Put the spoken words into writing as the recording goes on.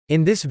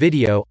In this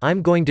video,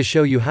 I'm going to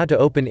show you how to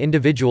open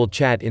individual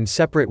chat in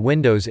separate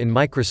windows in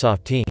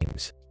Microsoft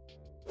Teams.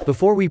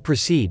 Before we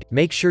proceed,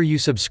 make sure you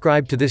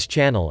subscribe to this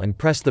channel and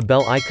press the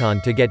bell icon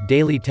to get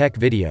daily tech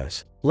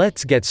videos.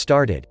 Let's get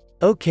started.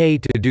 Okay,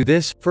 to do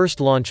this,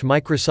 first launch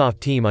Microsoft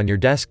Teams on your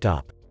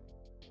desktop.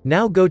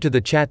 Now go to the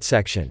chat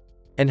section.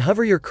 And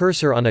hover your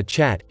cursor on a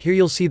chat, here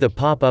you'll see the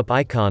pop-up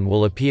icon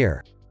will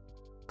appear.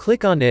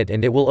 Click on it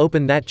and it will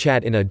open that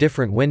chat in a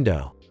different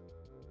window.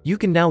 You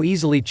can now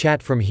easily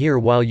chat from here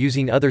while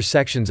using other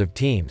sections of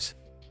Teams.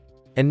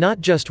 And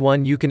not just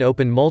one, you can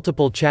open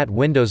multiple chat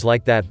windows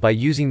like that by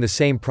using the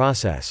same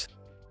process.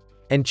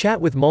 And chat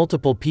with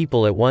multiple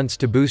people at once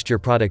to boost your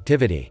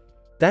productivity.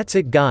 That's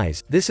it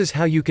guys, this is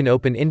how you can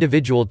open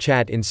individual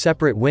chat in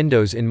separate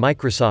windows in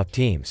Microsoft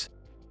Teams.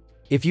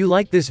 If you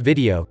like this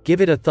video,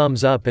 give it a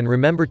thumbs up and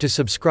remember to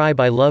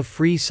subscribe. I love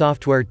free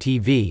software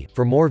TV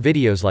for more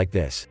videos like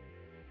this.